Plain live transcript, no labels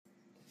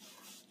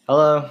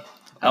Hello.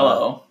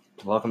 Hello.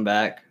 Welcome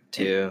back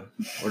to,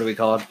 what are we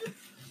called?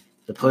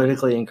 The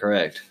Politically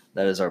Incorrect.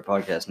 That is our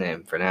podcast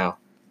name for now,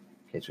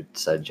 in case we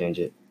decide to change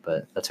it.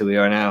 But that's who we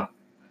are now.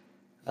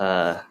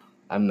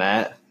 I'm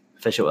Matt,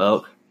 official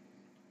elk.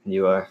 And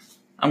you are?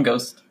 I'm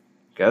Ghost.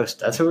 Ghost.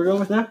 That's who we're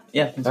going with now?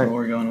 Yeah, that's All what right.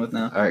 we're going with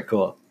now. All right,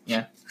 cool.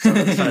 Yeah.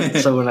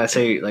 So when I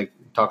say, like,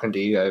 talking to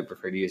you, I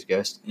prefer to use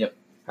Ghost? Yep.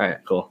 All right,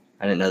 cool.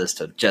 I didn't know this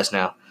till just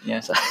now. Yeah.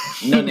 So.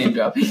 No name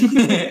dropping.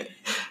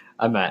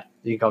 I'm Matt.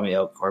 You can call me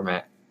Elk or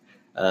Matt.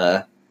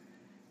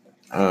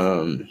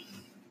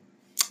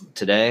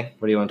 Today,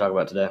 what do you want to talk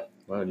about today?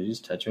 Wow, did you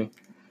just touch me?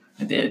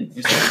 I did.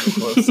 You're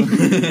so close.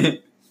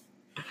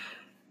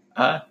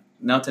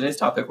 Now, today's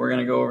topic, we're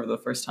going to go over the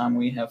first time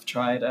we have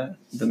tried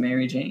the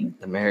Mary Jane.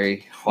 The Mary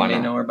You Juana.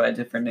 may know her by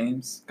different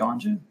names.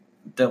 Ganja,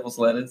 Devil's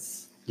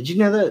Lettuce. Did you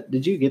know that?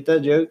 Did you get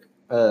that joke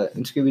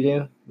in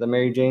Scooby-Doo? The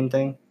Mary Jane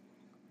thing?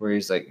 Where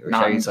he's like...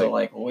 Not Shaggy's until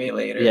like way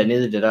later. Yeah,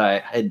 neither did I. I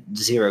had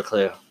zero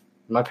clue.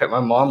 My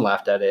mom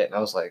laughed at it, and I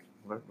was like,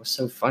 what's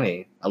so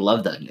funny? I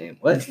love that name.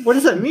 What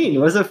does that mean?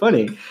 What's so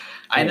funny?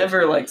 I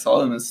never saw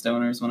them as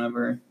stoners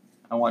whenever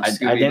I watched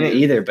Scooby-Doo. I didn't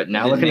either, but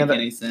now looking at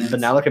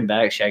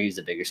back, Shaggy's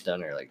the biggest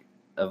stoner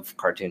of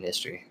cartoon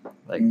history.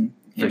 him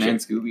and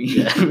Scooby.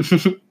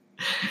 Yeah.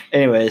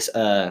 Anyways,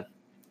 we're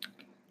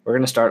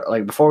gonna start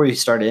before we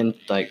start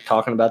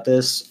talking about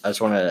this. I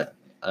just want to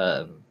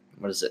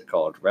what is it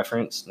called?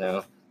 Reference?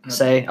 No.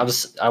 I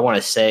want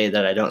to say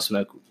that I don't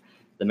smoke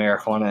the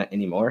marijuana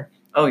anymore.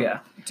 Oh yeah,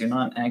 do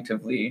not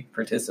actively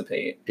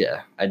participate.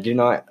 Yeah, I do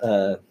not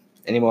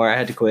anymore. I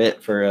had to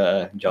quit for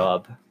a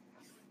job. I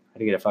had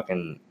to get a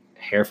fucking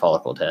hair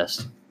follicle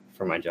test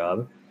for my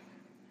job,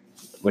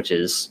 which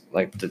is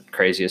like the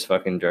craziest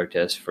fucking drug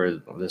test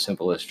for the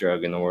simplest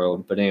drug in the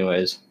world. But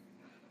anyways,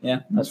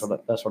 yeah, that's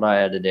what I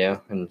had to do,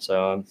 and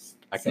so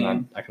I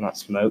cannot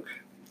smoke.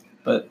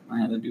 But I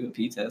had to do a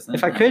pee test.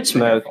 If I could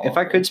smoke,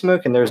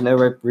 and there's no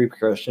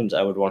repercussions,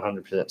 I would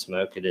 100%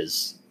 smoke. It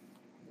is.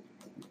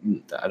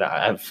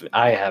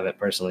 I haven't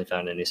personally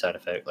found any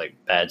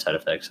bad side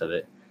effects of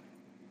it.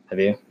 Have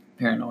you?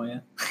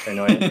 Paranoia.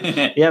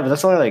 Yeah, but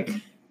that's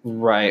only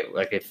right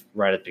at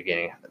the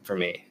beginning for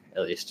me,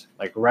 at least.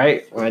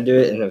 Right when I do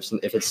it, and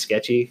if it's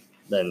sketchy,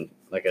 then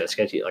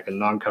a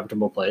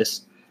non-comfortable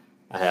place,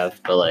 I have.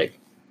 But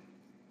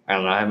I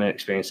don't know. I haven't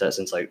experienced that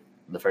since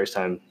the first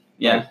time.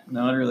 Yeah,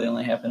 no, it really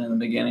only happened in the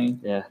beginning.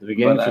 Yeah, the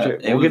beginning for sure.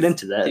 We'll get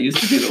into that. It used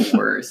to be the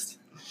worst.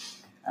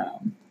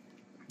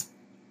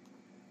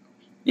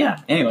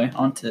 Yeah, anyway,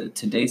 on to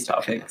today's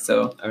topic.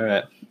 So, all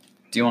right.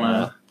 Do you want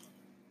to...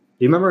 Do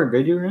you remember what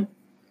grade you were in?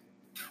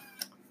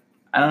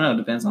 I don't know. It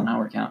depends on how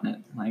we're counting it.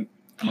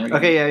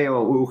 Okay, yeah.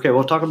 Well, okay,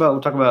 we'll talk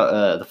about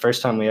the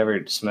first time we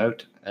ever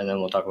smoked, and then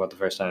we'll talk about the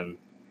first time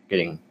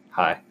getting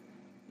high.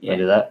 Yeah.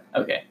 Do that?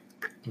 Okay.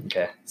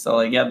 Okay. So,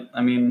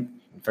 I mean...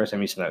 First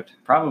time you smoked.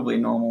 Probably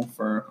normal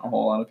for a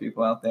whole lot of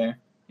people out there.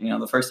 You know,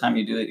 the first time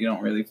you do it, you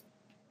don't really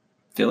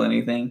feel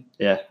anything.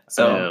 Yeah.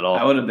 So, I didn't at all.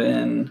 I would have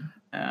been...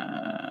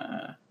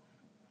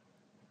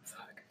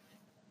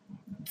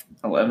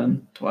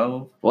 11,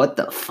 12. What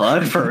the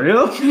fuck? For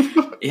real?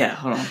 Yeah,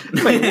 hold on.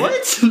 Wait,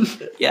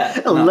 what? Yeah.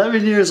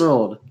 11 years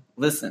old.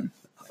 Listen.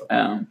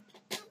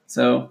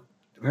 So.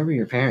 Where were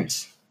your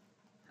parents?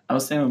 I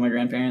was staying with my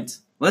grandparents.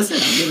 Listen,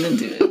 I'm getting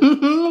into it.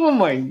 Oh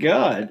my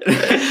god.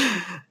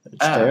 That's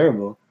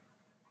terrible.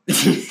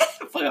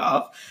 Fuck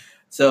off.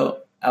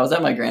 So, I was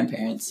at my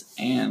grandparents,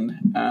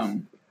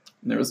 and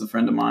there was a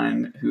friend of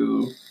mine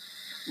who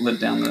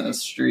lived down the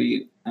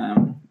street.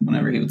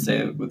 Whenever he would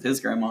stay with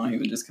his grandma, he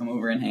would just come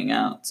over and hang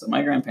out. So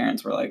my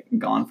grandparents were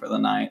gone for the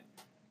night,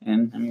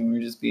 and we were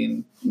just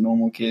being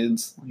normal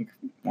kids,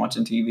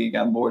 watching TV.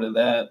 Got bored of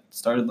that.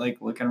 Started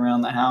looking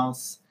around the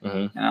house,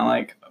 Mm-hmm. and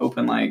I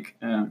opened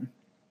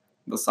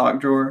the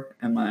sock drawer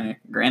in my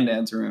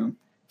granddad's room,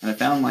 and I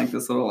found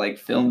this little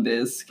film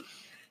disc.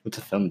 What's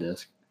a film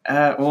disc?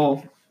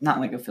 Well, not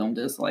like a film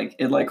disc.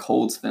 It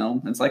holds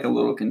film. It's like a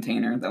little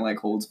container that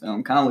holds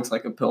film. Kind of looks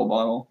like a pill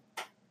bottle.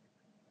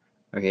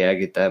 Okay, I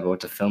get that, but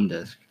what's a film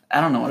disc?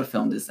 I don't know what a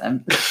film disc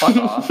is. Fuck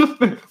off.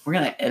 We're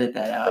going to edit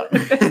that out.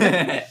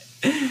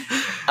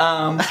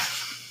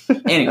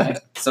 Anyway,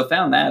 so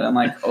found that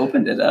and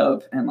opened it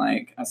up and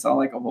I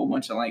saw a whole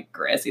bunch of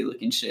grassy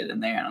looking shit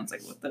in there and I was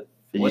like, what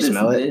Did you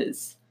smell it?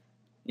 This?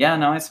 Yeah,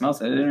 no, I smelled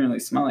it. It didn't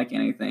really smell like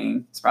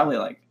anything. It's probably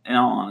in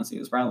all honesty, it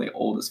was probably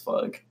old as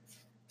fuck.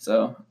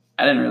 So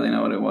I didn't really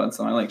know what it was.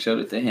 So I showed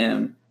it to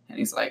him and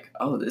he's like,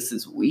 oh, this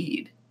is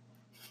weed.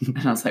 And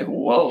I was like,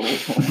 whoa,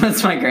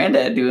 what's my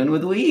granddad doing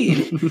with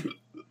weed?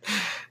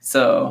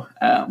 So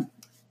I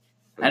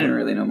didn't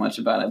really know much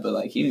about it,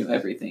 but he knew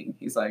everything.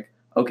 He's like,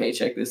 okay,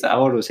 check this out.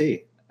 How old was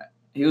he?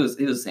 He was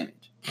the same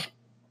age.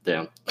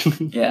 Damn.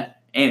 Yeah.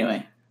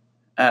 Anyway.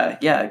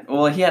 Yeah.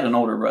 Well, he had an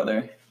older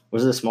brother.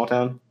 Was it a small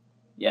town?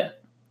 Yeah.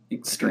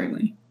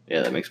 Extremely.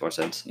 Yeah, that makes more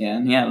sense. Yeah,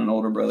 and he had an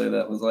older brother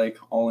that was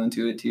all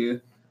into it too.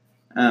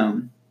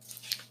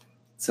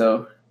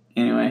 So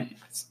anyway,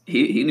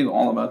 he knew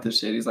all about this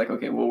shit. He's like,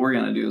 okay, what we're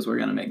gonna do is we're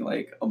gonna make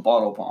a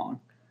bottle pong.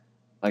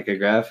 Like a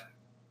graph?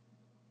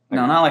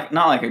 No, not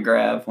like a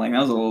grab. Like that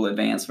was a little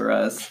advanced for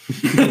us.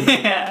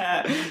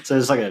 So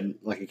it's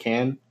like a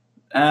can.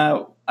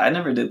 I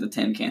never did the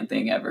tin can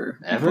thing ever.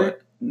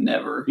 Ever?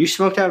 Never. You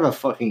smoked out of a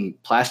fucking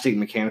plastic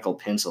mechanical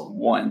pencil,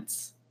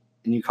 Once.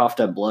 and you coughed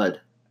up blood.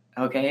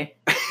 Okay.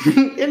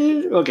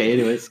 Okay.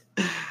 Anyways.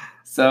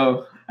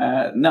 So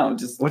no,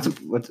 just What's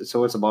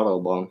a bottle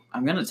of bong?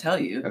 I'm gonna tell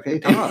you. Okay,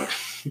 talk.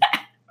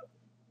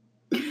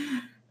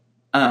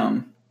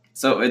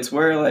 So it's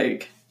where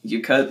like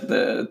you cut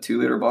the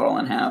 2-liter bottle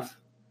in half,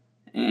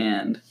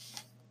 and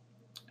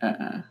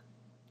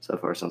So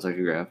far, sounds like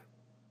a grab.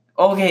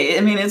 okay,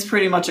 I mean it's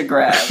pretty much a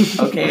grab.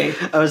 Okay.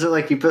 Oh, is it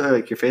like you put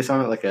like your face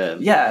on it, like a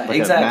Yeah, like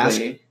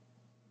exactly. a mask?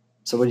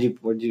 So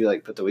where'd you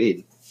like put the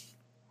weed?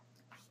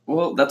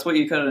 Well, that's what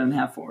you cut it in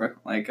half for.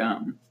 Like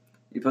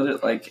you put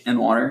it like in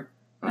water,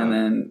 and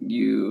then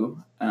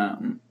you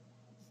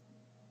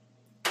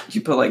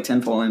put like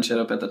tinfoil and shit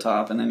up at the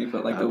top, and then you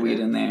put like the weed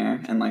in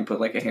there, and like put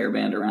like a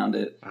hairband around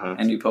it,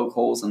 and you poke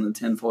holes in the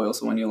tinfoil,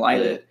 so when you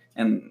light it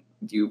and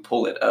you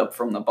pull it up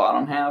from the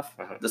bottom half,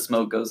 the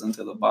smoke goes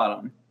into the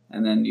bottom,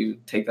 and then you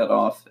take that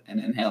off and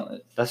inhale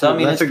it. That's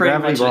it's pretty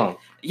much bong.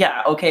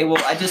 Yeah. Okay.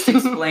 Well, I just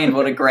explained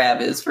what a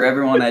grab is for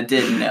everyone that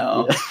didn't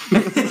know.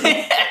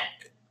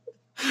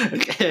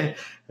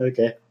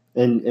 Okay.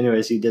 And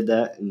anyways, he did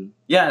that, and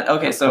yeah.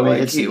 Okay. So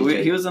like he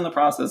was in the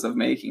process of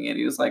making it.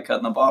 He was like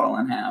cutting the bottle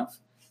in half.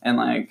 And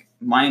like,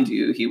 mind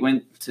you, he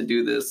went to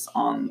do this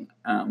on.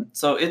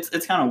 So it's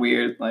kind of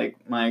weird. Like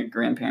my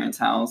grandparents'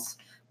 house,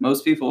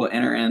 most people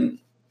enter in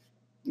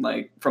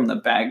like from the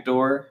back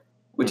door,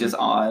 which is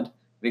odd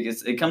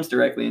because it comes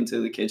directly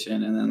into the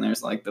kitchen, and then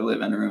there's like the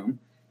living room.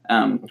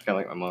 Kind of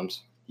like my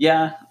mom's.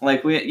 Yeah,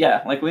 like we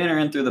enter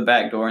in through the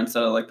back door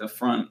instead of like the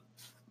front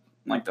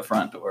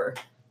door.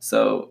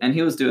 So, and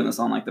he was doing this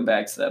on like the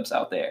back steps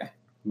out there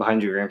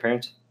Behind your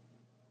grandparents.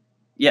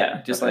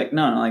 Yeah, just like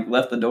like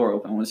left the door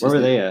open. Where were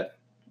they at?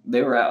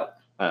 They were out.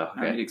 Oh, okay. I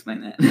already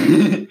explained that.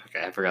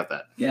 Okay, I forgot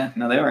that. Yeah,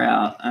 no, they were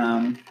out.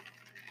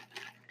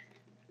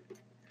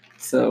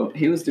 So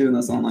he was doing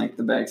this on like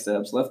the back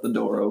steps, left the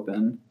door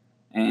open,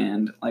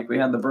 and like we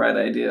had the bright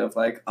idea of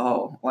like,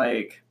 oh,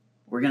 like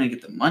we're gonna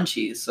get the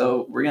munchies,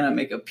 so we're gonna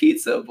make a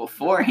pizza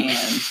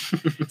beforehand,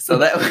 so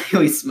that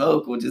when we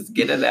smoke, we'll just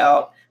get it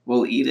out,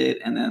 we'll eat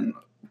it, and then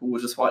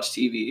we'll just watch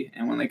TV,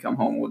 and when they come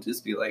home, we'll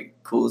just be like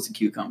cool as a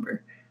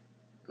cucumber.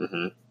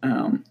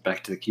 Mm-hmm.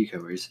 Back to the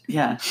cucumbers.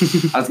 Yeah,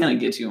 I was gonna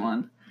get you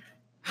one.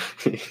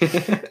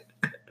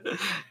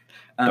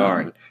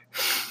 Darn.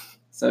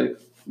 So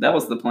that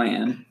was the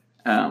plan.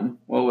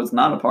 What was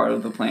not a part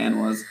of the plan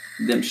was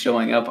them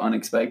showing up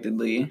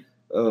unexpectedly.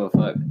 Oh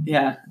fuck.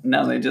 Yeah,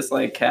 no, they just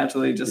like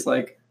casually just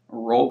like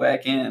roll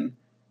back in.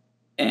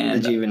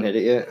 And did you even hit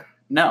it yet?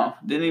 No,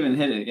 didn't even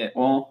hit it yet.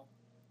 Well,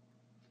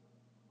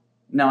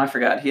 no, I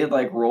forgot. He had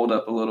like rolled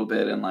up a little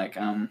bit and like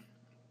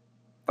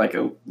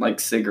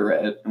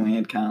cigarette, and we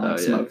had kind of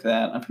smoked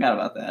that. I forgot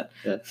about that.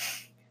 Yeah.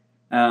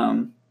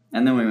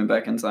 And then we went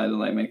back inside to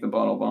like make the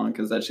bottle bond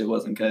because that shit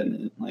wasn't cutting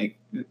it. Like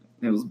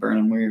it was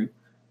burning weird.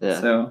 Yeah.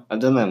 So I've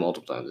done that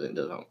multiple times and it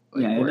doesn't.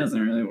 Like, it work. doesn't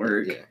really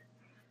work. Yeah.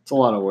 It's a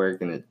lot of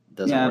work and it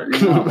doesn't work.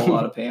 Yeah, not a whole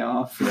lot of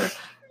payoff.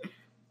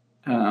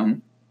 Yeah.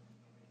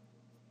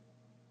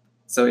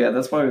 So yeah,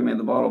 that's why we made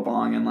the bottle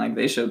bong, and like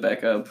they showed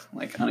back up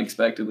like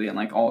unexpectedly, and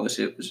like all the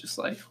shit was just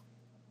like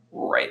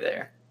right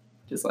there,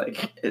 just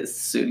like it's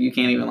so you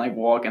can't even like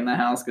walk in the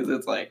house because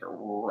it's like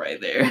right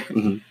there.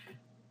 Mm-hmm.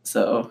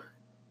 So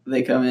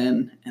they come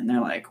in and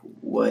they're like,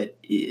 "What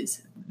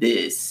is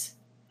this?"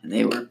 And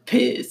they were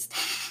pissed.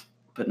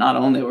 But not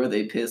only were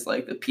they pissed,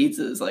 like the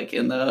pizza's like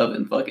in the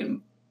oven,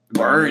 fucking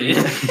burning.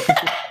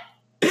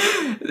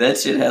 That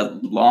shit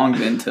had long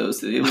been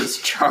toasted. It was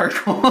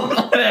charcoal,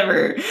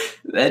 whatever.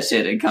 That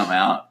shit had come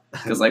out.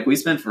 Because, like, we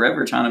spent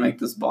forever trying to make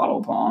this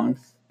bottle pong.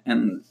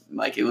 And,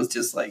 like, it was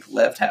just, like,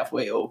 left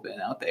halfway open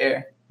out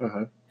there.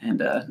 Uh-huh. And,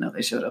 no,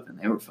 they showed up and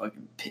they were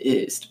fucking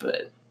pissed.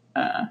 But,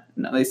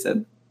 no, they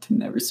said to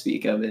never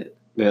speak of it.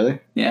 Really?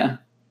 Yeah.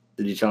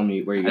 Did you tell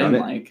me where you got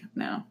it? Like,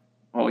 no.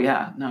 Oh,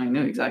 yeah. No, I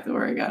knew exactly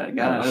where I got it. I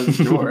got it out of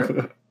the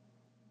drawer.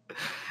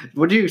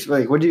 What do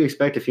you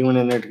expect if you went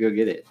in there to go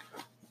get it?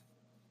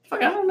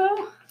 Fuck, I don't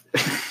know.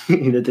 You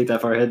didn't think that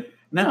far ahead?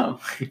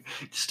 No.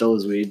 Stole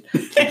his weed.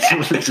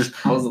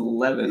 I was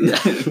 11. Yeah.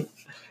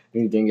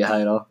 You didn't get high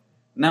at all?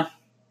 No.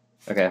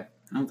 Okay. I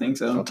don't think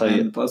so. I'll tell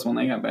you. Plus, when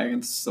they got back,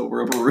 it's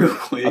sober up real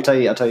quick. I'll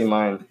tell you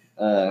mine.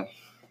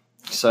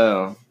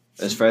 So,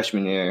 as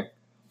freshman year,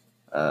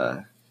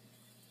 I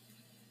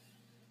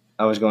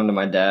was going to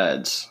my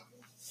dad's,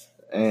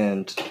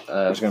 and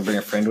I was going to bring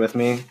a friend with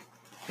me.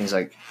 He's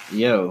like,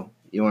 yo,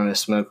 you want to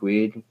smoke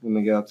weed when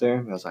we go up there?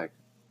 And I was like,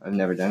 I've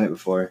never done it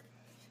before.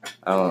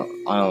 I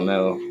don't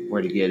know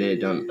where to get it.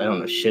 I don't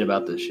know shit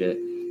about this shit.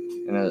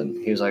 And then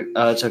he was like,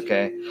 oh, it's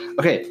okay.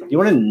 Okay, you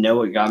want to know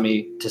what got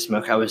me to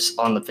smoke? I was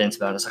on the fence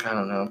about it. I was like, I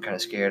don't know. I'm kind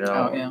of scared.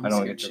 I don't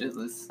want to get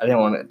shitless. I didn't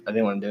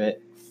want to do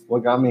it.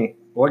 What got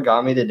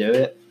me to do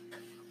it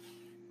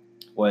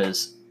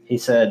was he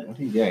said, what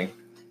are you doing?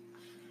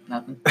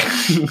 Nothing.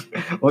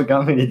 What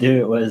got me to do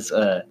it was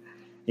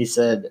he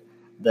said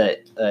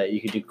that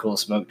you could do cool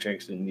smoke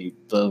tricks and you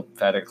blow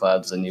fatter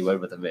clouds than you would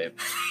with a vape.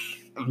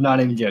 I'm not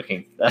even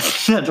joking.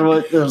 That's what I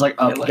was like.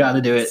 Oh, You're like,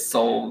 gotta do it.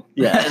 Sold.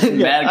 Yeah, That's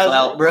mad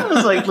clout, bro. I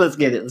was like, let's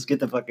get it. Let's get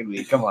the fucking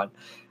weed. Come on.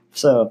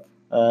 So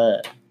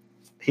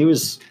he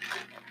was.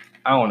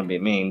 I don't want to be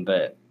mean,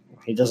 but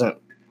he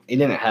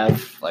didn't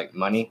have like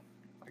money,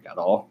 like at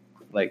all.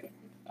 Like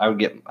I would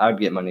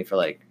get money for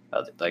like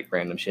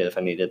random shit if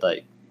I needed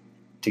like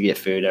to get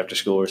food after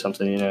school or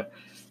something, you know.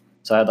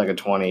 So I had like a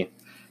 20,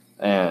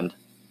 and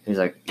he's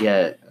like,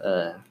 yeah,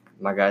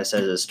 my guy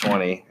says it's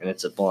 20 and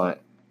it's a blunt,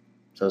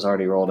 so it's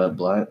already rolled up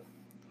blunt.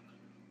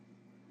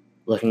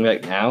 Looking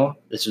back now,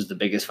 this was the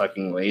biggest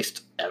fucking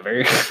waste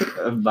ever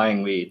of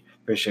buying weed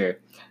for sure.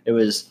 It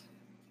was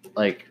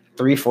like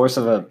 3/4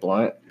 of a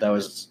blunt that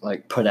was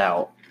like put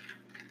out,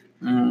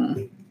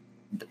 and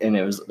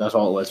that's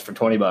all it was for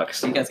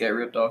 $20. You guys got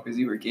ripped off because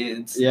you were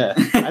kids. Yeah,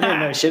 I didn't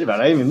know shit about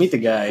it. I didn't even meet the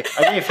guy.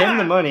 I gave him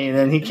the money, and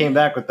then he came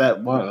back with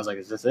that blunt. I was like,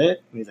 "Is this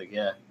it?" And he's like,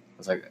 "Yeah." I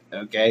was like,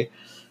 "Okay."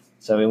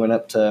 So we went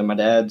up to my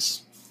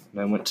dad's, and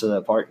then went to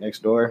the park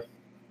next door,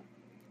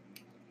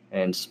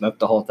 and smoked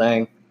the whole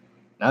thing.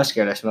 And I was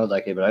scared I smelled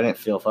like it, but I didn't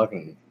feel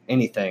fucking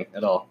anything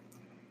at all.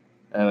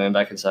 And I went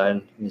back inside,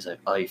 and he's like,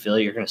 "Oh, you feel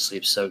it? You're gonna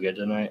sleep so good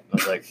tonight." I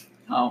was like,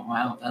 Oh,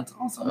 wow. That's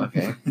awesome.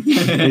 "Okay."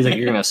 He's like,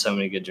 "You're gonna have so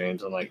many good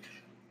dreams." I'm like,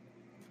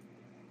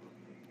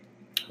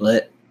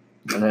 lit.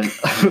 And then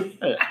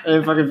I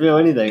didn't fucking feel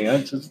anything. I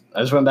just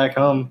went back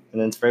home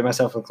and then sprayed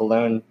myself with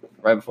cologne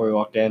right before we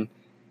walked in,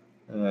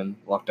 and then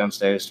walked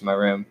downstairs to my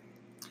room.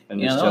 And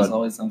Yeah, just that was chilled.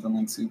 always something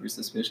like super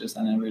suspicious.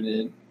 I never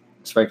did.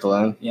 Spray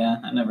cologne. Yeah,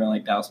 I never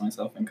like doused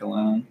myself in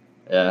cologne.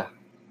 Yeah.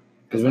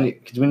 Because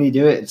when you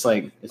do it, it's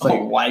like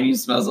Why do you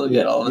smell so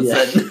good all of a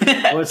Yeah. sudden?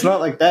 well, it's not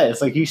like that. It's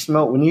like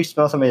when you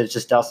smell somebody that's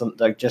just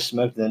just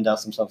smoked and then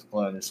doused themselves with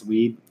cologne. It's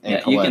weed and Yeah,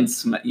 you cologne. can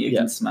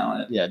smell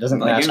it. Yeah, it doesn't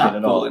Like mask you're it not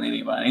at all. fooling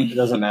anybody. It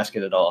doesn't mask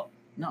it at all.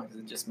 No, because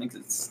it just makes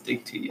it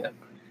stick to you.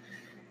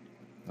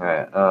 All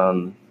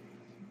right.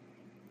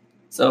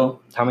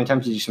 So How many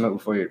times did you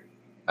smoke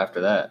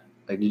after that?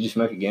 Like, did you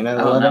smoke again at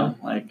I don't 11? know.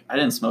 Like I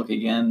didn't smoke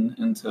again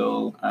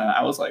until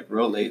I was like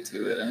real late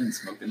to it. I didn't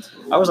smoke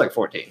until I was like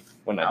 14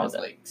 when I I did was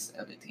that. like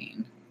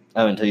 17.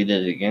 Oh, until you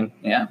did it again.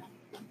 Yeah.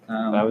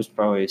 I was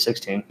probably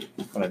 16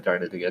 when I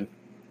tried it again.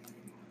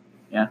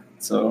 Yeah.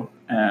 So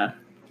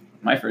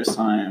my first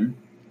time.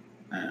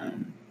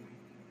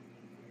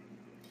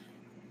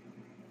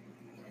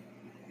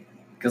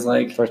 Because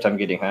like First time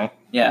getting high.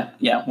 yeah,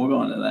 we'll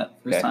go into that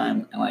first Okay.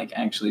 time and like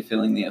actually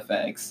feeling the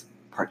effects.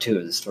 Part 2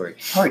 of the story.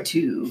 Part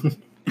 2.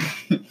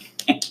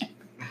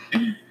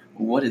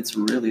 What it's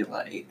really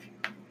like.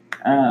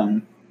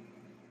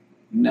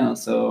 No,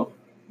 so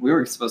we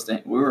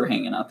were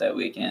hanging out that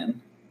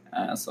weekend.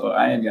 So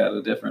I had got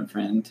a different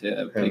friend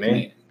to pick me?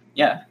 me.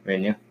 Yeah, Me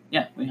and you.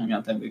 yeah, we hung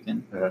out that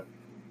weekend.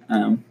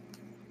 Uh-huh.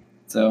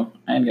 So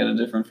I had got a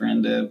different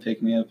friend to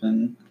pick me up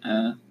and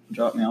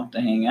drop me off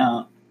to hang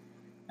out.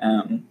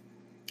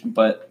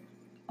 But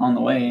on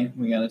the way,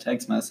 we got a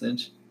text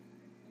message,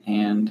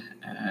 and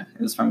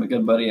it was from a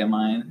good buddy of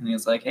mine, and he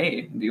was like,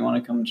 "Hey, do you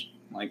want to come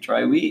like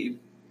try weed?"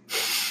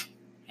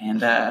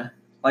 And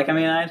like I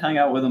mean, I'd hung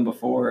out with him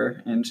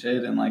before and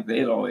shit, and like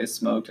they'd always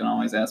smoked and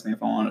always asked me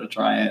if I wanted to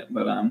try it,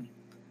 but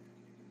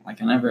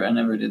like I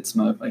never did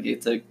smoke. Like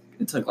it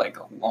took like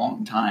a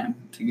long time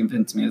to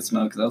convince me to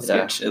smoke because I was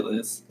scared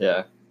shitless.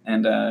 Yeah.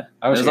 And I was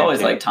there's scared always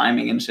too. like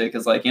timing and shit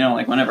because like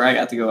like whenever I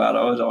got to go out,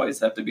 I would always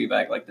have to be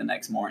back like the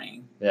next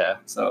morning. Yeah.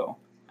 So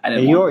I Hey,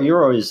 didn't. you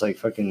were always like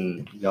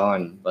fucking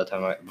gone by the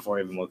time before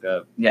I even woke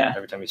up. Yeah.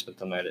 Every time you spent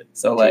the night at.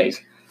 So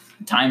like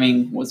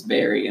timing was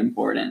very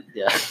important.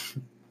 Yeah.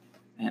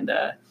 And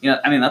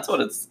I mean that's what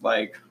it's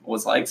like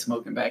was like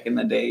smoking back in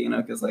the day,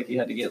 because like you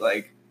had to get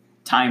like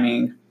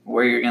timing,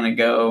 where you're gonna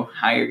go,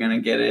 how you're gonna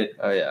get it,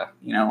 Oh yeah.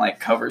 like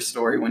cover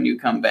story when you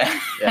come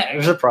back. Yeah. It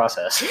was a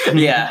process.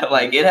 Yeah,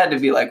 like it had to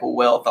be like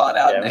well thought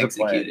out Yeah, and it was a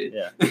plan. executed.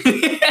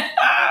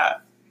 Yeah.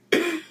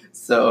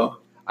 So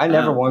I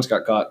never once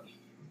got caught,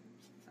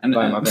 I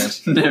By my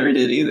parents. never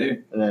did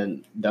either. and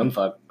then dumb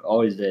fuck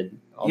always did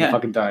all Yeah. the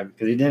fucking time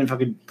because he didn't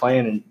fucking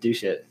plan and do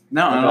shit.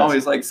 No, and it That's-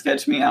 always like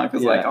sketched me out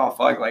because like, Yeah. oh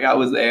fuck, like I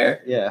was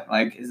there. Yeah.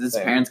 Like, is his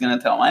Same. parents gonna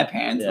tell my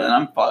parents? Yeah. Then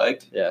I'm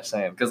fucked Yeah.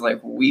 Same. because like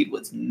weed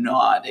was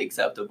not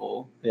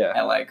acceptable Yeah.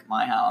 at like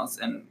my house,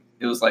 and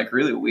it was like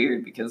really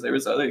weird because there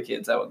was other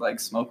kids that would like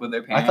smoke with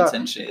their I parents thought-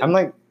 and shit. I'm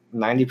like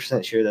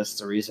 90% sure that's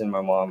the reason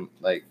my mom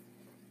like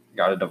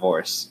got a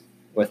divorce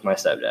with my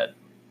stepdad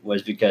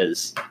was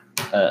because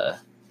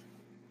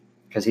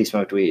he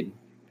smoked weed.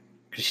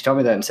 Because she told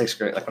me that in 6th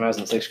grade. Like when I was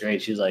in 6th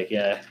grade, she was like,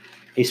 "Yeah,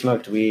 he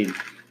smoked weed.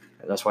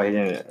 And that's why he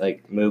didn't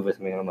like move with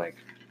me." And I'm like,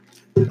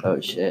 "Oh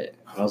shit."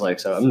 And I was like,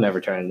 "So I'm never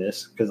trying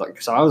this." Because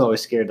so I was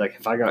always scared. Like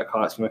if I got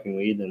caught smoking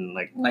weed, then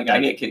like I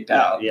get kicked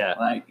out. Yeah.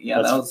 Like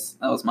that That's-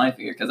 was my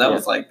fear because that Yeah.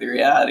 was like the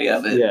reality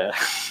of it. yeah,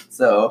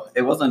 So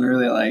it wasn't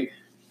really like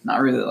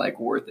not really like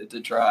worth it to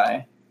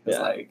try. It's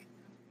Yeah. like,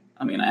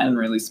 I mean, I hadn't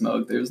really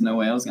smoked. There was no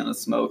way I was gonna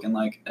smoke and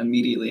like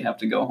immediately have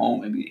to go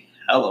home and be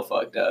hella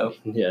fucked up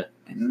yeah,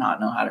 and not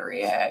know how to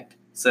react.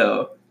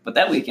 So, but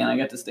that weekend I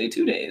got to stay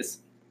 2 days.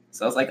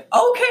 So I was like,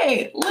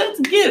 okay, let's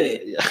get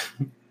it.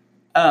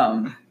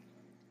 Yeah.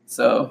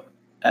 So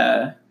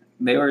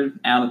they were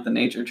out at the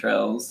nature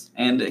trails,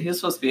 and he was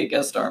supposed to be a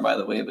guest star, by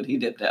the way, but he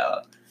dipped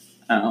out.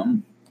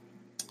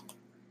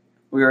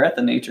 We were at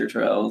the nature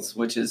trails,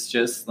 which is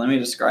just, let me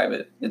describe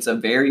it. It's a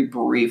very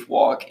brief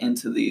walk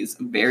into these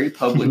very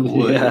public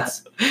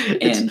woods.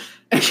 And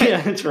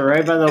it's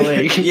right by the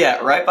lake. Yeah,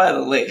 right by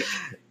the lake.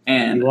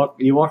 And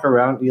you walk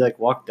around, you like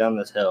walk down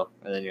this hill,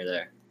 and then you're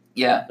there.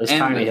 Yeah. This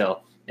tiny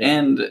hill. Yeah.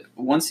 And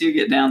once you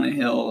get down the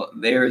hill,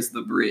 there's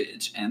the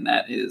bridge, and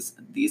that is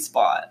the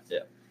spot.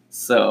 Yeah.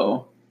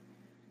 So,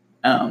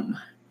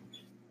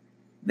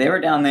 they were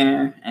down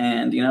there,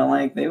 and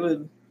like they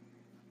would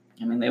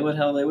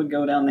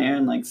go down there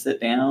and like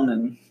sit down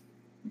and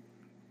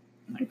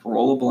like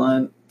roll a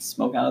blunt,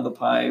 smoke out of the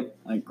pipe,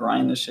 like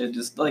grind the shit,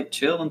 just like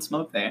chill and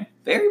smoke there.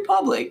 Very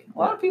public. A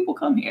lot of people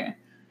come here,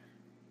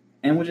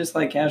 and we just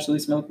like casually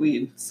smoke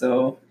weed.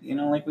 So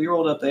like we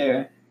rolled up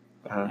there,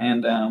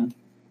 and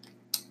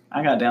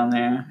I got down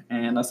there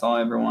and I saw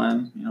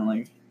everyone.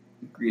 Like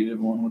greeted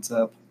everyone, what's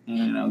up?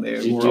 And they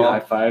Did you were do all high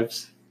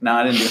fives? No,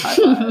 I didn't do high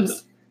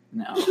fives.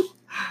 No,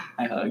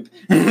 I hugged.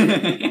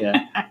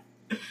 Yeah.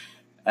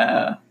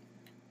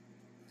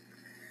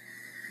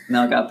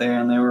 Now I got there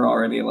and they were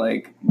already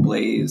like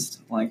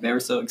blazed. Like they were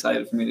so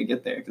excited for me to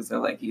get there because they're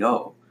like,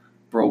 "Yo,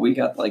 bro, we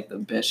got like the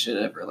best shit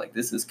ever. Like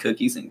this is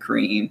cookies and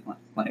cream."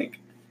 Like,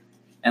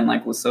 and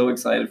like was so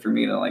excited for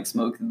me to like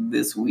smoke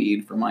this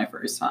weed for my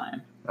first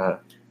time.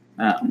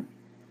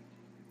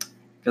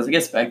 Because I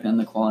guess back then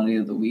the quality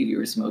of the weed you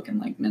were smoking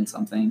like meant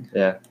something.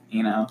 Yeah.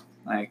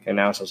 Like. And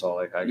now it's just all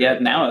like high grade. Yeah,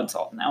 now it's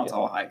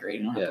all high grade.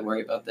 You don't have to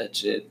worry about that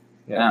shit.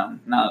 Yeah.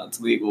 Now that it's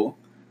legal.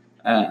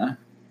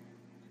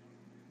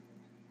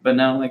 But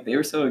no, like they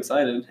were so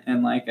excited,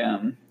 and like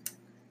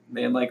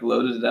they had like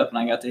loaded it up, and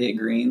I got to hit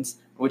greens,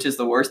 which is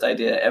the worst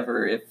idea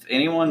ever. If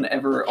anyone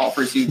ever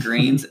offers you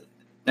greens,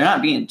 they're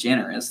not being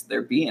generous;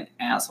 they're being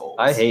assholes.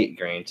 I hate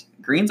greens.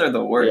 Greens are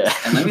the worst, Yeah.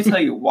 and let me tell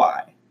you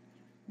why.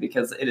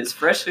 Because it is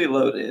freshly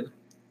loaded,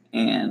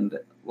 and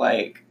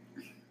like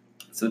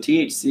so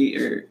THC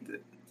or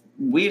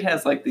weed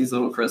has like these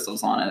little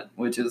crystals on it,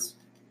 which is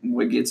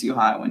what gets you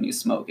high when you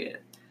smoke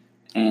it,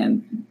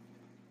 and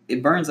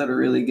it burns at a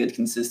really good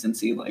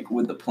consistency, like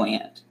with the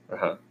plant.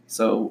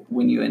 So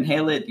when you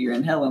inhale it, you're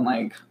inhaling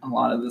like a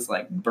lot of this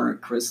like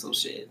burnt crystal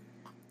shit,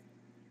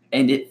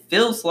 and it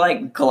feels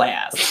like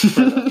glass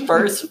for the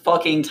first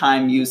fucking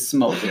time you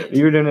smoke it.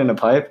 You were doing it in a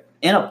pipe?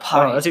 In a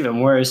pipe. Oh, that's even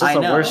worse. That's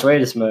the worst way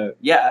to smoke.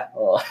 Yeah.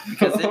 Oh.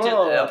 Because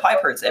a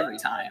pipe hurts every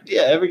time.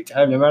 Yeah, every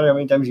time, no matter how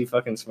many times you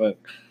fucking smoke.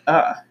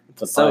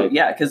 It's a so pipe.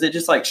 yeah, because it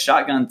just like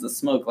shotguns the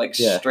smoke like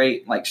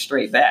straight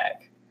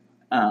back.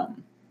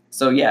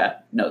 So yeah,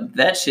 no,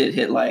 that shit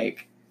hit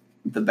like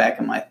the back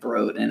of my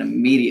throat and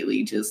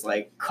immediately just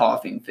like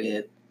coughing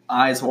fit,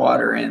 eyes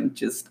watering,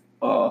 just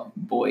oh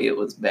boy, it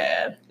was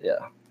bad.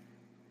 Yeah.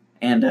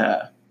 And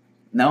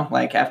no,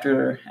 like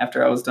after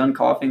I was done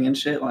coughing and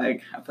shit,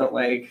 like I felt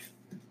like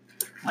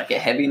a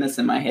heaviness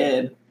in my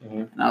head,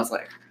 and I was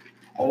like,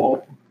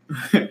 oh,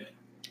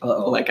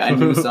 like I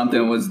knew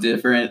something was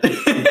different.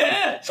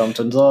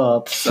 Something's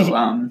up.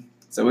 So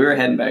we were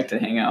heading back to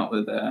hang out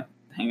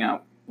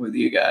with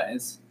you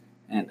guys,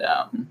 and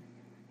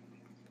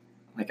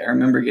like I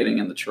remember getting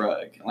in the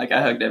truck, like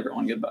I hugged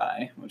everyone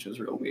goodbye, which was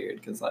real weird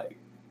because like,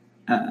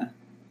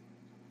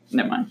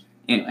 never mind.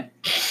 Anyway.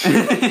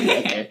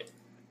 Okay.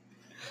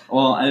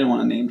 Well, I didn't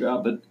want to name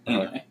drop, but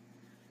anyway.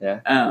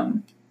 Yeah.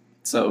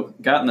 So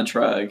got in the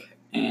truck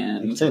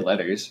and You say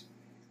letters.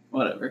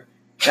 whatever.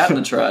 Got in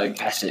the truck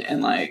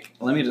and like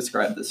let me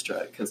describe this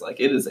truck because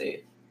like it is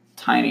a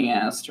tiny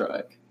ass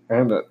truck.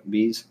 Remember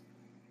bees?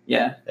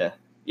 Yeah. Yeah.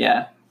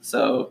 Yeah.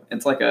 So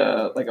it's like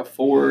a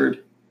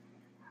Ford.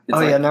 It's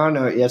Yeah,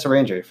 no, yeah, it's a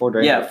Ranger, Ford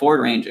Ranger. Yeah, Ford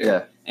Ranger.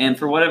 Yeah. And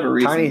for whatever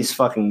reason, Tiniest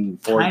fucking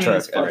Ford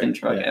truck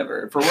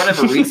ever. For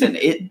whatever reason,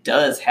 it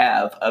does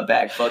have a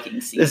back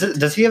fucking seat.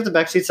 Does he have the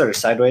back seats that are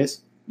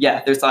sideways?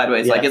 Yeah, they're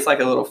sideways. Yeah. Like it's like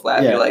a little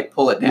flap. Yeah. You like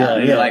pull it down, Yeah,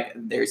 and yeah. you're like,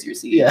 "There's your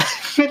seat." Yeah.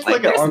 It's Like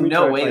an there's army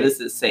no truck, way like- this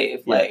is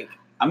safe. Yeah. Like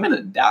I'm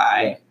gonna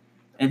die. Yeah.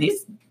 And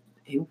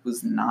he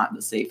was not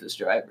the safest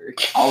driver.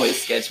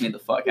 Always sketched me the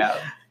fuck out.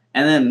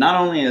 And then not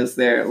only is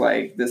there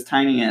like this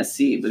tiny ass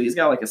seat, but he's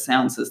got like a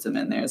sound system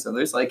in there, so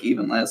there's like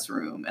even less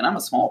room. And I'm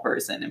a small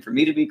person, and for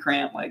me to be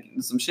cramped, like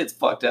some shit's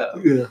fucked up.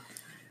 Yeah.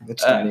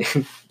 It's tiny.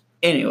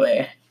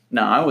 Anyway,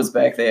 no, I was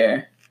back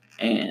there,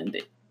 and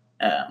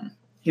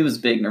he was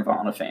a big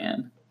Nirvana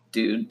fan.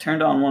 Dude,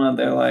 turned on one of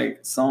their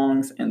like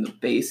songs, and the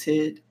bass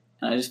hit,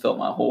 and I just felt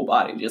my whole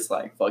body just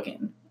like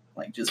fucking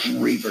like just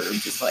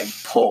reverb, just like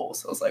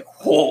pulse. I was like,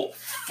 whoa,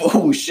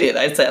 oh shit!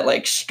 I sat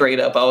like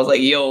straight up. I was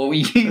like, yo,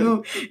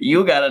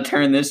 you gotta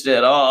turn this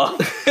shit off.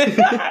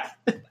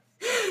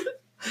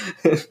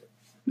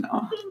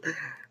 No,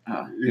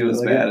 it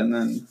was bad, and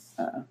then.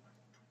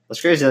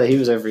 It's crazy that he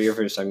was there for your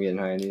first time getting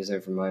high, and he was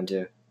there for mine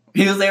too.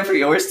 He was there for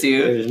yours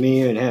too. It was me,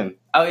 you, and him.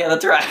 Oh yeah,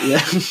 that's right.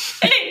 Yeah.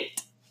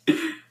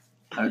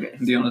 Okay,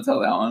 do you want to tell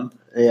that one?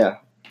 Yeah.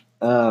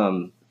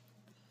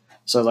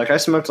 So like I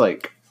smoked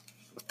like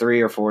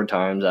 3 or 4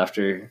 times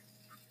after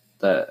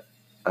that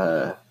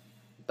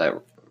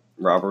that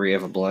robbery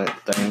of a blunt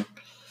thing,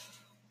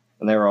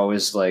 and they were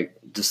always like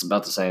just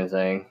about the same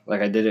thing. Like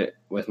I did it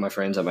with my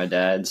friends at my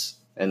dad's,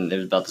 and it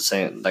was about the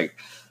same, like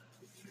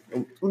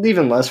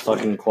even less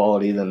fucking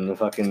quality than the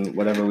fucking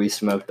whatever we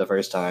smoked the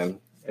first time.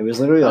 It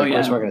was literally like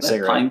we're smoking a that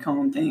cigarette. pine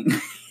cone thing.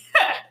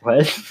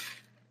 What?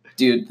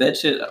 Dude, that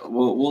shit.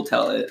 We'll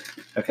tell it.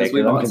 Okay, Because we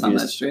I'm bought something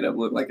that confused. straight up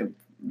looked like a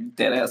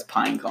dead ass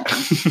pine cone.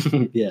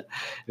 Yeah,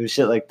 it was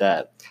shit like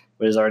that.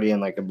 But it was already in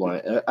like a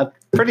blunt. I'm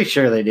pretty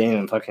sure they didn't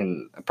even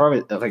fucking.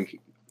 Probably like,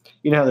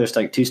 you know how there's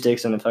like 2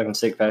 sticks in a fucking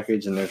stick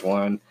package, and there's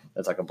one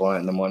that's like a blunt,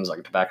 and then one's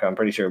like tobacco. I'm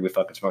pretty sure we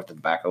fucking smoked the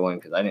tobacco one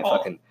because I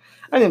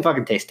didn't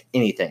fucking taste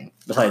anything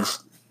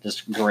besides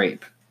just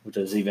grape, which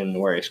is even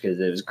worse because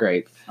it was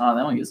grape. Oh,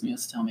 that one gives me a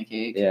stomach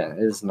ache. Yeah,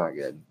 it's not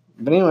good.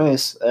 But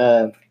anyways,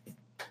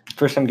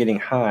 first time getting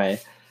high,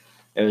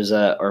 it was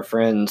at our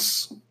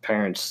friend's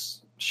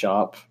parents'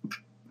 shop.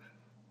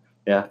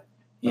 Yeah,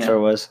 that's where it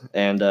was.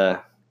 And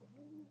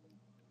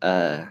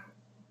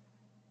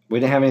we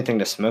didn't have anything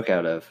to smoke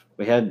out of.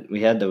 We had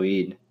the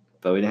weed,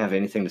 but we didn't have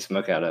anything to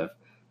smoke out of.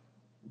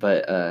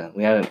 But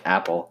we had an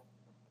apple.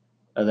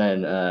 And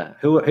then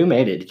who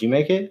made it? Did you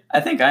make it?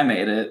 I think I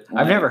made it.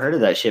 I've never heard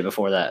of that shit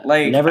before that.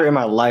 Like, never in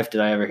my life did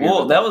I ever hear.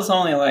 Well, that was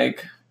only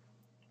like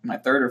my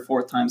 3rd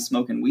or 4th time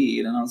smoking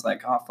weed, and I was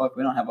like, oh fuck,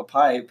 we don't have a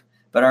pipe.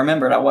 But I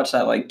remembered I watched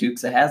that like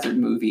Dukes of Hazzard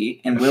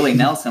movie, and Willie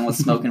Nelson was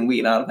smoking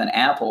weed out of an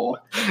apple,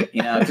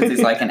 because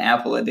he's like, an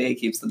apple a day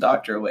keeps the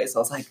doctor away. So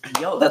I was like,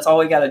 yo, that's all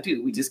we got to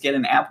do. We just get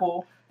an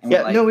apple. And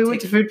we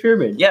went to Food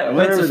Pyramid. Yeah,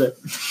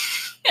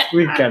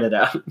 we cut it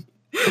out.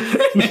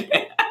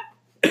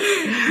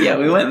 Yeah,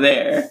 we went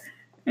there,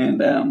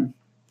 and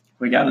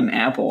we got an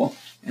apple,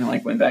 and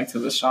like went back to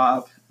the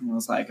shop, and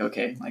was like,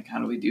 okay, like how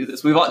do we do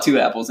this? We bought 2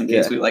 apples in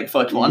case we like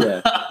fucked one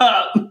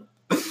up,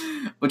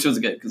 which was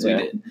good because we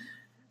did.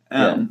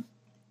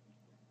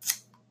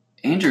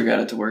 Andrew got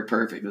it to work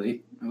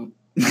perfectly.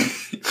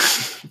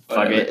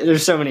 Fuck it.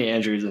 There's so many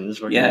Andrews in this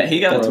fucking. Yeah, he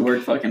got it to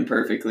work fucking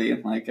perfectly.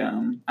 Like,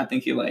 I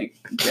think he like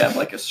grabbed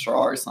like a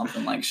straw or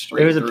something like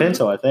straight. It was a through.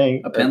 pencil, I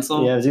think. A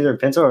pencil? Yeah, it was either a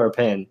pencil or a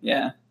pen.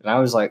 Yeah. And I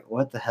was like,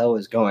 "What the hell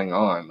is going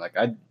on?" Like,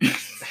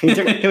 he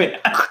went,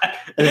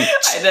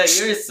 I know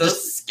you were so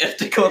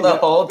skeptical the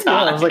whole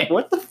time. Yeah, I was like,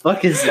 "What the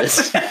fuck is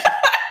this?" I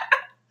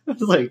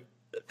was like,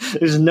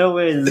 "There's no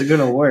way this is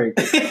gonna work."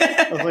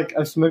 I was like,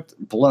 "I've smoked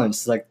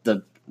blunts, like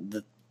the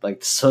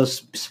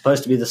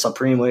supposed to be the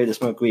supreme way to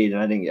smoke weed,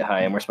 and I didn't get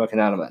high. And we're smoking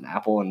out of an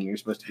apple, and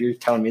you're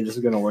telling me this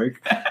is gonna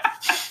work?"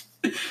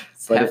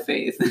 Have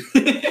faith.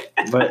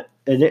 But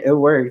it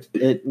worked.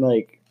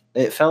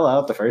 It fell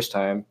out the first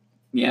time.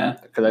 Yeah.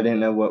 Because I didn't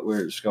know what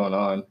was going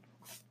on.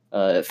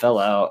 It fell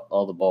out,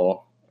 all the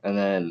bowl, and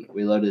then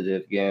we loaded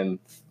it again,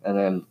 and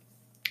then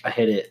I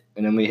hit it,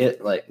 and then we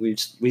hit like we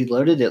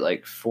loaded it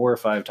like 4 or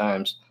 5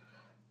 times,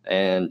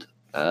 and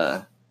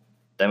then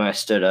I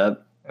stood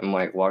up and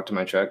like walked to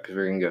my truck because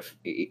we were gonna go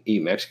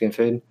eat Mexican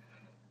food,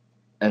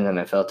 and then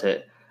I felt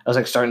it. I was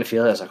like starting to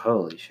feel it. I was like,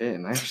 "Holy shit,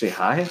 am I actually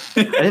high?"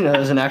 I didn't know it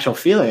was an actual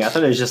feeling. I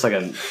thought it was just like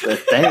a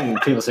thing.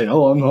 People saying,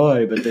 "Oh, I'm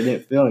high," but they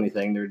didn't feel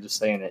anything. They were just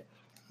saying it.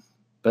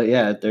 But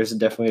yeah, there's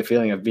definitely a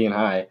feeling of being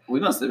high.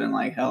 We must have been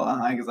like hella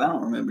high because I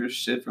don't remember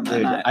shit from that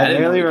Dude, night. I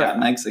didn't know we got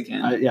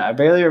Mexican. I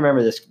barely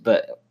remember this,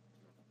 but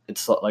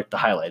it's like the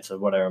highlights of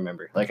what I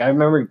remember. Like I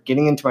remember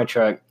getting into my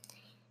truck.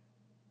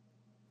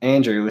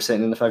 Andrew was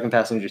sitting in the fucking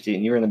passenger seat,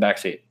 and you were in the back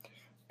seat.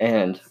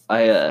 And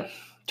I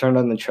turned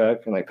on the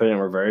truck and like put it in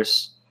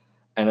reverse.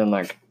 And then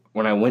like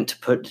when I went to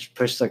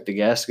push like the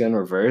gas gun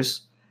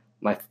reverse,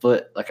 my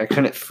foot, like I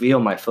couldn't feel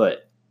my foot.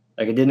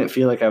 Like it didn't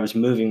feel like I was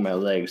moving my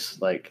legs.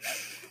 Like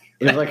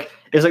it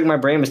was like my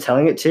brain was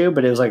telling it to,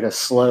 but it was like a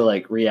slow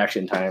like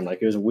reaction time.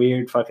 Like it was a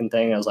weird fucking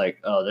thing. I was like,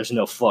 oh, there's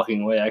no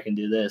fucking way I can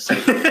do this.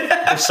 Like,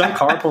 if some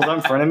car pulls up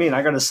in front of me and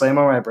I got to slam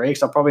on my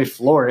brakes, I'll probably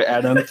floor it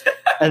at him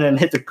and then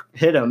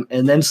hit him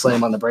and then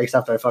slam on the brakes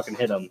after I fucking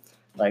hit him.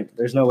 Like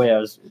there's no way I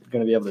was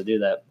gonna be able to do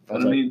that. I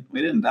mean,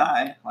 we didn't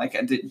die. Like,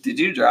 did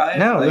you drive?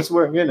 No, like, that's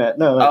where I'm getting at.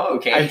 No, like, oh,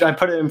 okay. I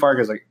put it in park.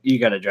 I was like, you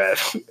gotta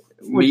drive.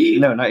 Me?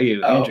 No, not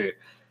you, Andrew.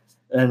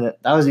 And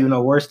that was even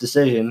a worse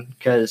decision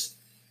because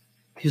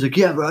he's like,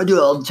 yeah, bro, I do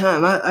it all the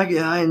time. I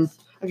get high and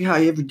I get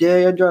high every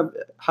day. I drive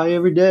high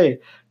every day. I'm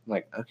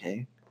like,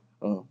 okay,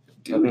 well,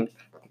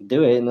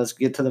 do it and let's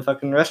get to the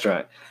fucking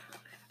restaurant.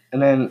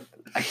 And then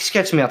he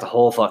sketched me out the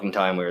whole fucking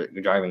time we were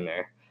driving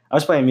there. I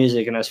was playing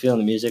music and I was feeling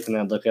the music and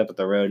I'd look up at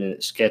the road and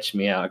it sketched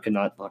me out. I could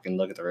not fucking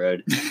look at the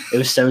road. It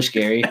was so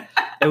scary.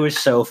 It was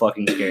so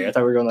fucking scary. I thought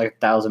we were going like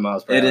 1,000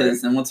 miles per hour. It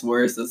is. And what's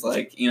worse is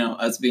like,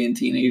 us being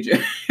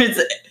teenagers.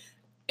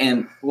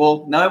 And,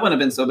 well, no, it wouldn't have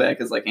been so bad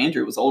because, like,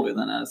 Andrew was older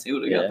than us. He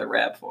would have got the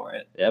rap for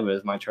it. Yeah, but it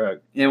was my truck.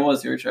 It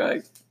was your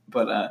truck.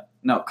 But,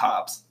 no,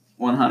 cops.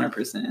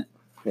 100%.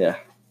 Yeah. It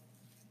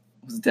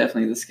was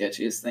definitely the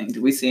sketchiest thing.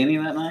 Did we see any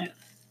that night?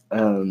 I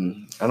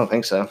don't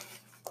think so.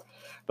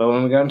 But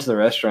when we got into the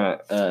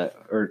restaurant,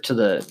 or to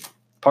the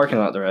parking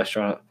lot of the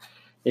restaurant,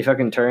 he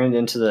fucking turned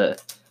into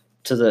the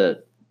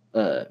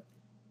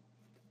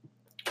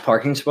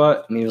parking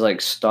spot, and he was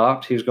like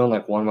stopped. He was going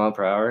like 1 mile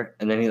per hour,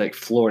 and then he like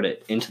floored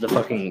it into the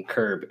fucking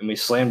curb, and we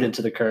slammed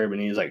into the curb,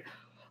 and he was like,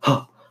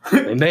 "Oh,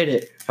 we made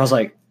it." I was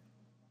like,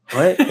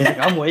 "What?" He's like,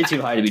 "I'm way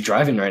too high to be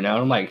driving right now."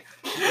 And I'm like,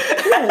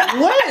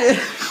 "What?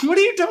 What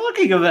are you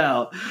talking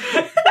about?"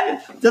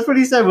 That's what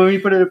he said when we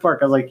put it in park.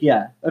 I was like,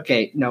 "Yeah,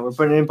 okay, no, we're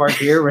putting it in park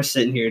here. We're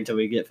sitting here until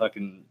we get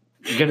fucking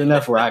good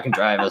enough where I can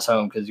drive us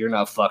home because you're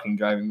not fucking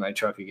driving my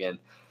truck again."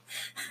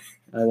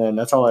 And then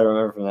that's all I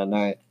remember from that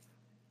night.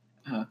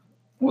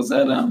 Was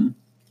that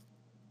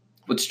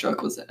which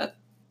truck was that?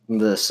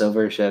 The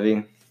silver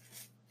Chevy.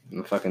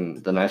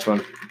 The nice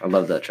one. I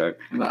love that truck.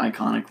 The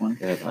iconic one.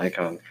 Yeah, the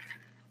Icon.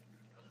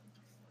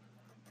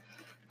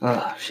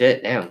 Oh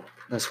shit, damn.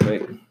 That's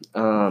quick.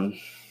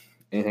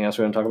 Anything else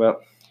we want to talk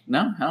about?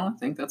 No, I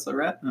think that's a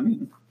wrap. I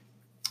mean,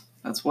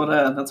 that's what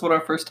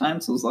our first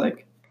times was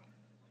like.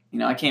 You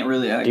know, I can't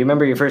really. Do you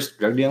remember your first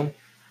drug deal?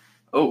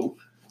 Oh.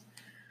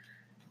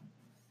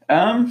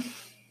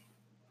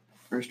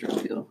 First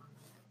drug deal.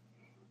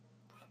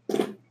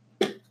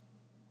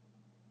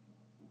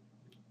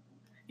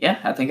 Yeah,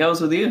 I think I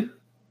was with you.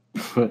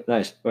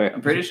 Nice. Where?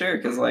 I'm pretty sure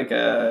because like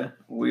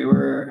we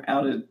were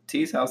out at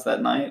T's house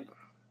that night,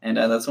 and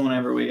that's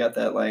whenever we got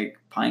that like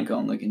pine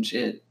cone looking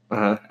shit.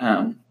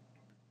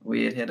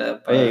 We had hit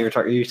up. Oh yeah,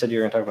 you said you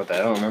were gonna talk about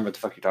that. I don't remember what the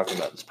fuck you're talking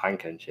about. This pine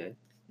cone shit.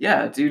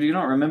 Yeah, dude, you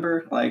don't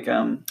remember? Like,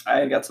 I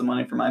had got some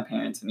money from my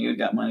parents, and you had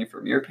got money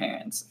from your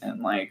parents,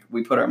 and like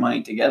we put our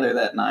money together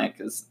that night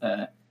because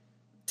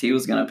T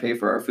was gonna pay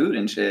for our food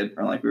and shit,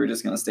 or like we were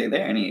just gonna stay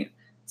there and eat.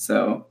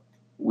 So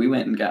we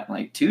went and got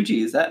like 2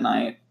 G's that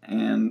night,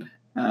 and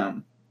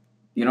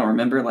you don't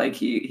remember? Like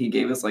he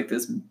gave us like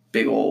this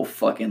big old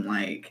fucking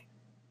like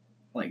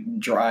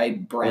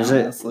dried brown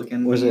ass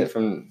looking. Was it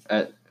from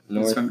at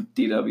North? It's from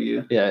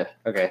DW. Yeah.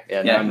 Okay.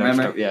 Yeah. Yeah.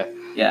 Remember? Yeah.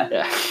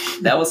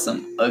 That was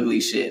some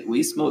ugly shit.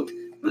 We smoked,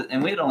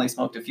 and we had only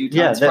smoked a few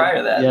times prior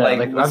to that. Yeah.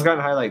 Like I've gotten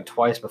high like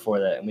twice before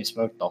that, and we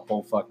smoked the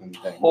whole fucking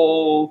thing.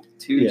 Whole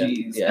 2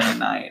 G's in a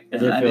night,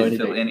 and I didn't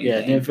feel anything.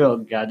 Yeah, didn't feel a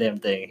goddamn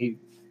thing.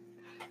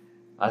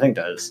 I think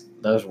that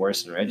was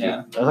worse than Reggie.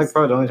 Yeah, that was like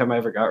probably the only time I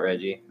ever got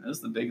Reggie. That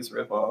was the biggest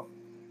ripoff.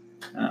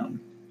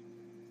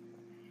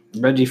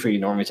 Reggie for you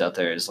normies out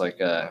there is like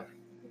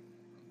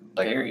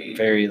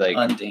very like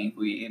undank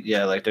weed.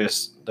 Yeah, like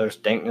there's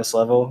dankness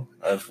level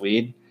of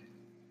weed,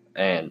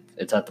 and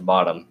it's at the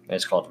bottom. And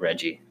it's called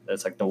Reggie.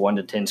 That's like the 1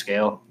 to 10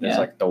 scale. It's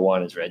like the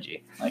 1 is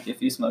Reggie. Like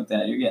if you smoke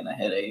that, you're getting a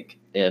headache.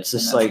 Yeah, it's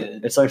just like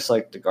it's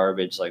like the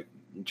garbage, like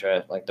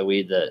the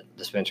weed that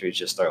dispensaries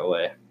just throw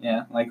away.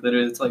 Yeah, like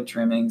literally, it's like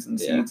trimmings and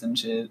seeds and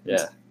shit.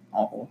 It's yeah,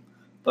 awful.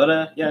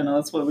 But yeah, no,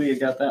 that's what we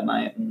got that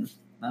night, and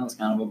that was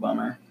kind of a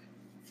bummer.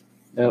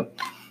 Yep.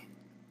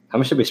 How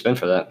much did we spend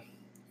for that?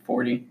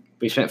 40.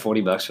 We spent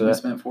 $40 for that. We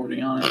spent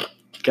 40 on it.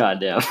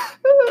 Goddamn.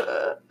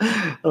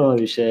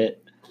 Holy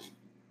shit.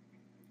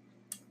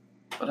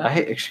 But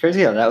it's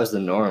crazy how that was the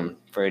norm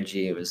for a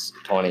G. It was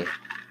 20.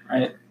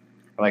 Right.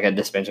 Like at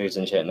dispensaries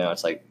and shit. Now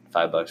it's like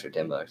 $5 or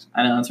 $10.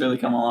 I know, it's really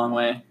come a long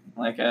way.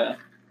 Like I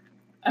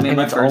mean,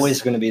 and it's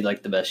always going to be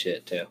like the best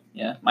shit too.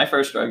 Yeah, my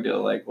first drug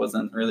deal like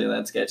wasn't really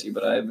that sketchy,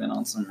 but I've been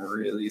on some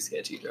really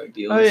sketchy drug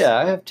deals. Oh yeah,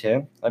 I have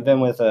too. I've been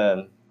with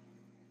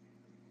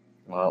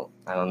well,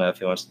 I don't know if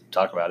he wants to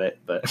talk about it,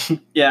 but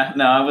yeah,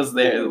 no, I was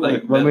there.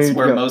 Like that's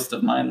where most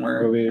of mine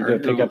were. Where we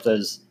would go pick up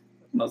those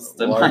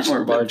large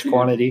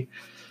quantity.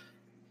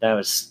 That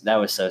was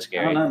so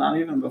scary. I don't know, not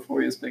even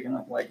before he was picking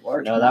up like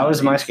large. No, that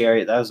was my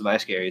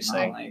scariest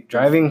thing. Like,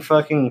 driving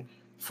fucking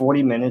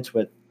 40 minutes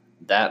with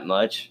that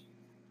much.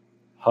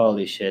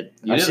 Holy shit!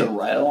 You did a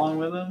ride along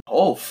with him?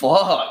 Oh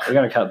fuck! We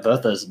gotta cut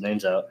both those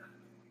names out.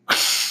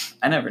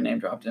 I never name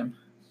dropped him.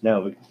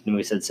 No,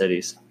 we said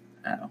cities.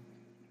 Oh.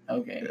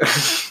 Okay.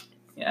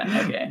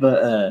 Yeah, okay.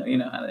 But you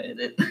know how to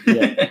edit.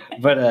 Yeah.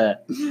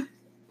 But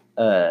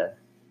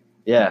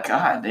yeah.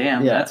 God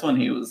damn, that's when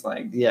he was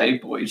like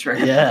big boy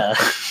trash. Yeah.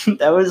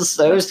 That was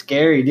so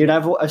scary, dude.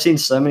 I've seen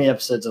so many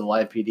episodes of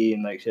Live PD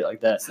and like shit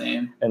like that.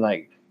 Same. And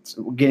like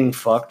getting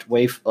fucked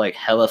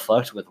hella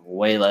fucked with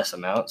way less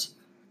amounts.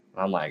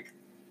 And I'm like,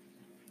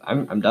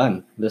 I'm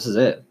done. This is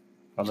it.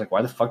 I was like,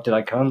 why the fuck did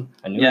I come?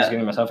 I knew what I was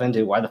getting myself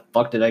into. Why the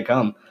fuck did I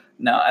come?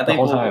 No, I think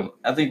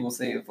we'll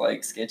save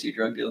like sketchy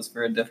drug deals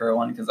for a different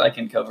one because I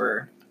can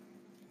cover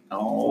a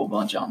whole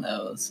bunch on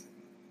those.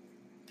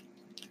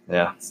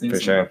 Yeah, for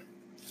sure.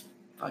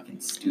 Fucking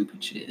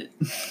stupid shit.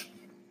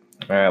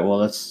 All right, well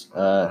that's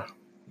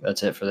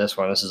it for this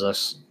one. This is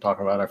us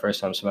talking about our first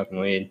time smoking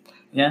weed.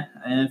 Yeah,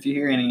 and if you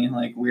hear any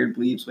like weird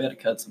bleeps, we had to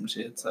cut some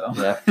shit. So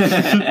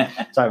yeah,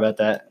 sorry about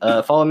that.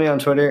 Follow me on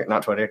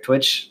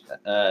Twitch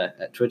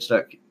at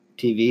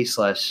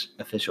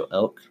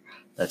twitch.tv/officialelk.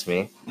 That's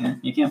me. Yeah,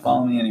 you can't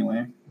follow me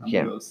anywhere. I'm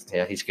Ghost.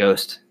 Yeah, he's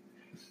Ghost.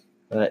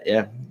 But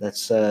yeah,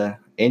 that's and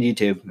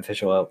YouTube,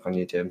 Official Elk on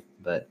YouTube.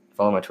 But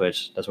follow my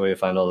Twitch. That's where you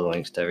find all the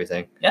links to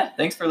everything. Yeah,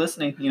 thanks for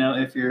listening. You know,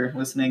 if you're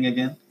listening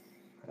again.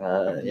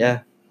 Yeah,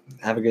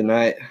 have a good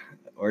night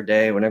or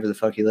day, whenever the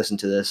fuck you listen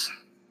to this.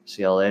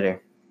 See y'all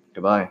later.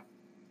 Goodbye.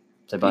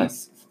 Say bye.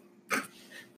 Peace.